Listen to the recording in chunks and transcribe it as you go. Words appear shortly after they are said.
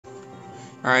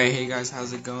Alright, hey guys,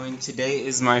 how's it going? Today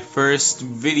is my first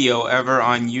video ever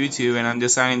on YouTube, and I'm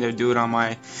deciding to do it on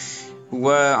my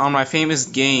famous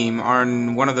game,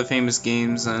 on one of the famous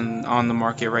games on the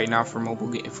market right now for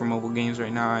mobile games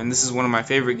right now. And this is one of my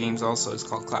favorite games also. It's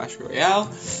called Clash Royale.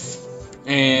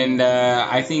 And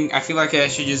I feel like I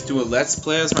should just do a let's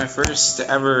play as my first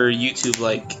ever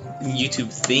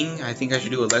YouTube thing. I think I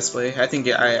should do a let's play. I think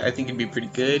it'd be pretty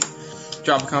good.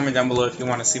 Drop a comment down below if you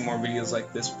want to see more videos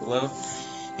like this below.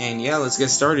 And yeah, let's get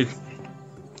started.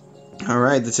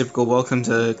 Alright, the typical welcome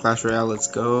to Clash Royale, let's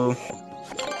go.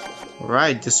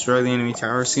 Alright, destroy the enemy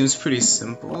tower. Seems pretty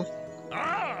simple.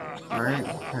 Alright,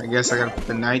 I guess I gotta put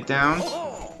the knight down.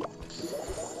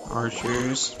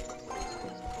 Archers.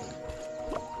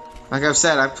 Like I've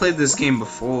said, I've played this game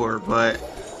before, but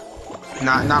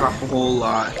not a whole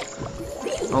lot.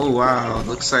 Oh wow,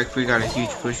 looks like we got a huge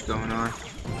push going on.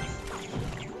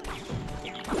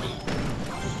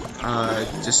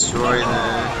 Destroy the...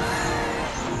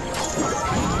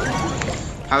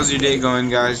 How's your day going,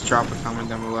 guys? Drop a comment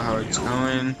down below how it's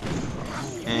going.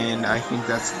 And I think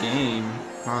that's game.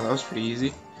 Wow, that was pretty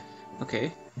easy.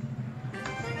 Okay.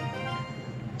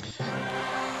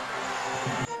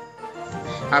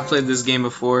 I've played this game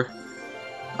before.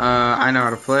 I know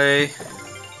how to play.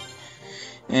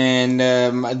 And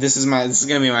this is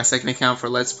gonna be my second account for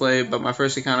Let's Play, but my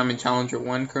first account I'm in Challenger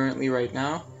 1 currently right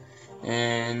now.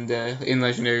 And in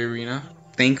Legendary Arena.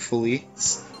 Thankfully,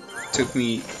 it took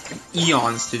me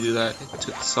eons to do that. It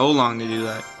took so long to do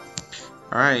that.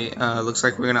 Alright, looks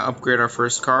like we're gonna upgrade our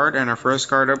first card, and our first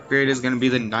card upgrade is gonna be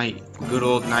the Knight. Good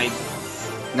old Knight.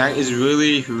 Knight is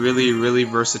really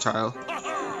versatile.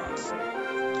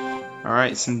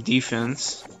 Alright, some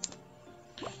defense.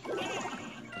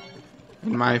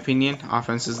 In my opinion,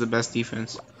 offense is the best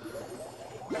defense.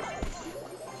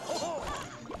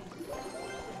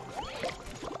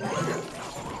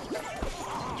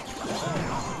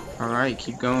 Alright,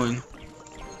 keep going.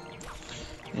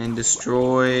 And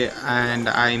destroy, and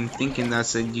I'm thinking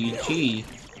that's a GG.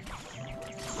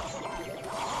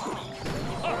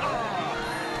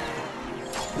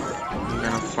 We're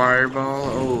gonna fireball.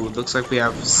 Oh, looks like we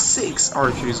have 6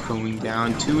 archers going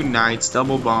down, 2 knights,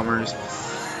 double bombers.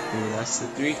 Oh, that's the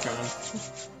 3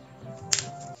 count.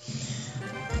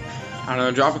 I don't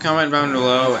know, drop a comment down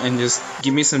below and just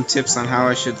give me some tips on how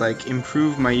I should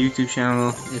improve my YouTube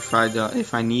channel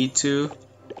if I need to.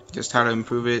 Just how to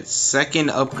improve it. Second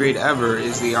upgrade ever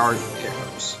is the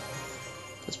arrows.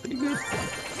 That's pretty good.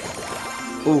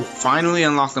 Oh, finally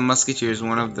unlocked the Musketeers,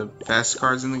 one of the best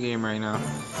cards in the game right now.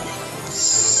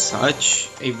 Such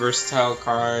a versatile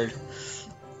card.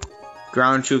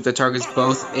 Ground troop that targets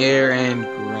both air and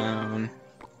ground.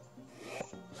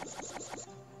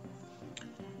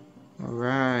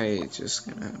 Alright, just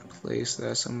gonna place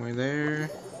that somewhere there.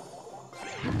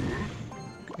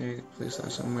 Okay, place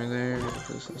that somewhere there,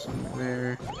 place that somewhere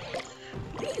there.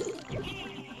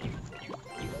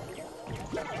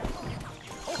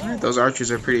 Alright, those archers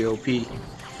are pretty OP.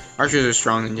 Archers are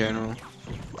strong in general.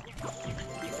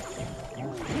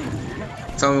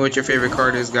 Tell me what your favorite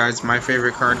card is, guys. My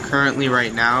favorite card currently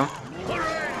right now,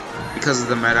 because of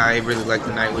the meta, I really like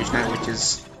the Night Witch. Night Witch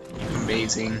is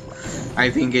amazing. I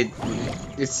think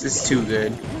it's too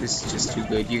good. It's just too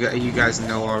good. You guys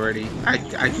know already. I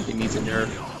think it needs a nerf.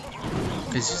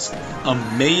 It's just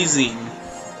amazing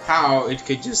how it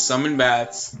could just summon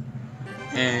bats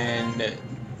and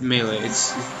melee.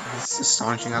 It's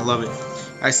astonishing. I love it.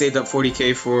 I saved up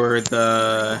 40k for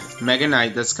the Mega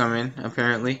Knight that's coming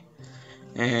apparently,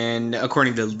 and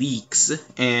according to leaks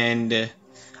and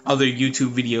other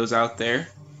YouTube videos out there.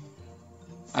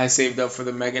 I saved up for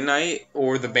the Mega Knight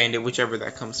or the Bandit, whichever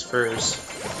that comes first.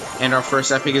 And our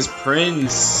first epic is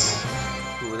Prince.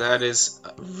 Ooh, that is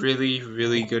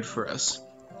really good for us.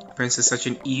 Prince is such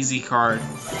an easy card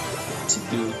to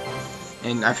do,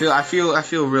 and I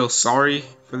feel real sorry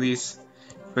for these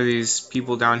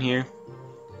people down here,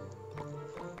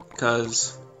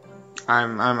 because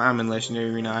I'm in Legendary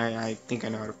Arena. I think I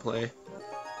know how to play.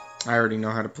 I already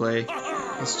know how to play.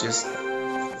 It's just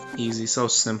easy, so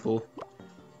simple.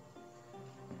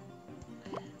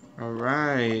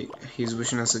 Alright, he's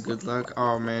wishing us a good luck.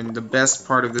 Oh man, the best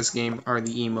part of this game are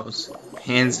the emos.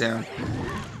 Hands down.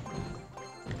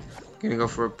 Gonna go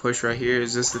for a push right here.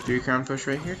 Is this the 3 crown push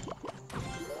right here?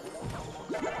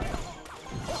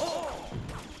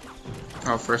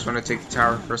 Oh, first one to take the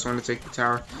tower. First one to take the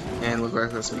tower. And look like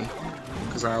that's me.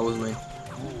 Because I always win.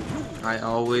 I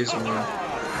always win.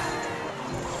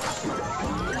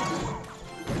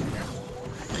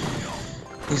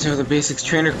 These are the basics.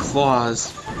 Trainer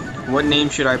claws. What name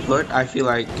should I put? I feel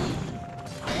like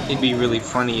it'd be really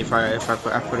funny if I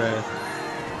put a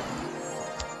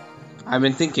I've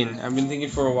been thinking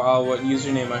for a while what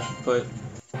username I should put.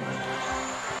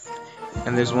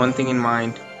 And there's one thing in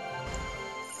mind.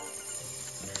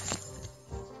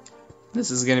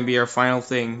 This is gonna be our final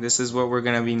thing. This is what we're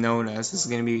gonna be known as. This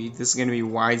is gonna be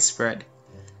widespread.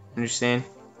 Understand?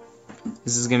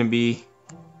 This is gonna be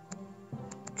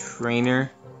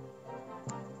Trainer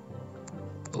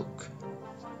Oak.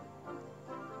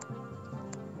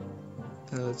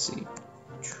 Let's see.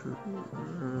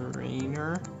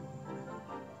 Trainer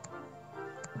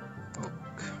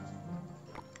Oak.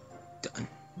 Done.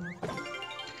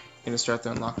 Gonna start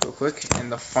the unlock real quick,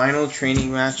 and the final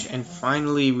training match, and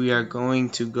finally we are going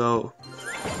to go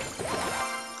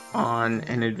on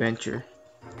an adventure.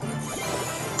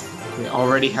 We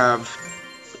already have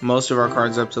most of our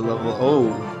cards up to level.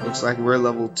 Oh, looks like we're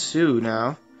level 2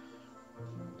 now.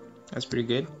 That's pretty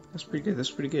good. That's pretty good.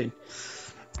 That's pretty good.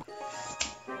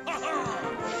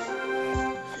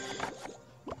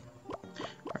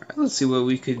 Alright, let's see what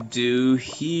we could do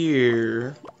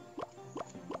here.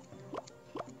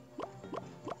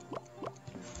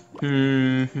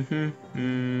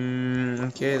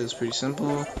 Okay, that's pretty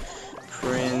simple.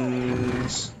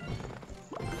 Friends,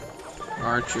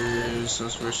 archers. So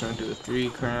first I'm gonna do a 3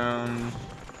 crown.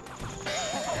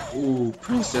 Ooh,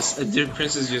 Prince!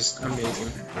 Prince is just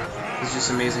amazing. It's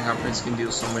just amazing how Prince can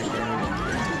deal so much damage.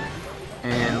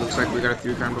 And looks like we got a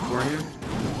 3 crown before him.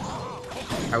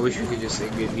 I wish we could just say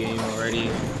good game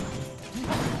already.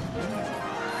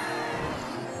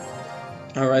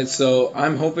 Alright, so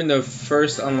I'm hoping to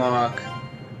first unlock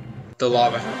the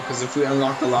Lava Hound, because if we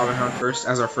unlock the Lava Hound first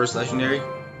as our first legendary,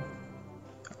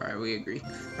 alright, we agree.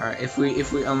 Alright, if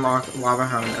we unlock Lava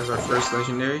Hound as our first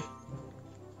legendary,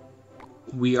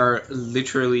 we are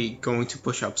literally going to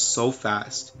push up so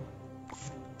fast.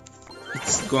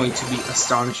 It's going to be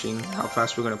astonishing how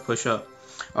fast we're going to push up.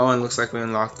 Oh, and it looks like we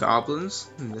unlocked goblins.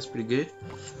 That's pretty good.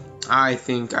 I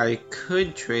think I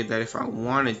could trade that if I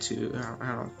wanted to.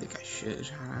 I don't think I should.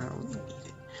 I don't really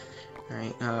need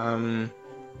it. Alright,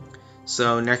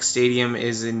 so next stadium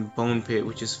is in Bone Pit,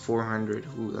 which is 400.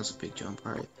 Ooh, that's a big jump.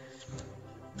 Alright.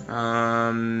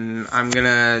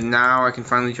 Now I can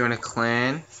finally join a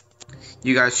clan.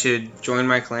 You guys should join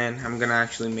my clan. I'm gonna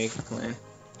actually make a clan.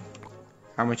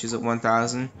 How much is it?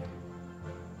 1,000.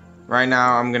 Right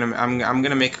now, I'm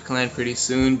gonna make a clan pretty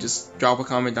soon. Just drop a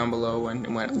comment down below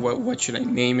and what should I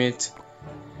name it.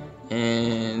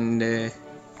 And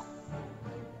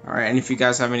alright, and if you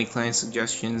guys have any clan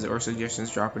suggestions,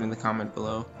 drop it in the comment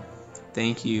below.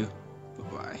 Thank you.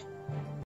 Bye bye.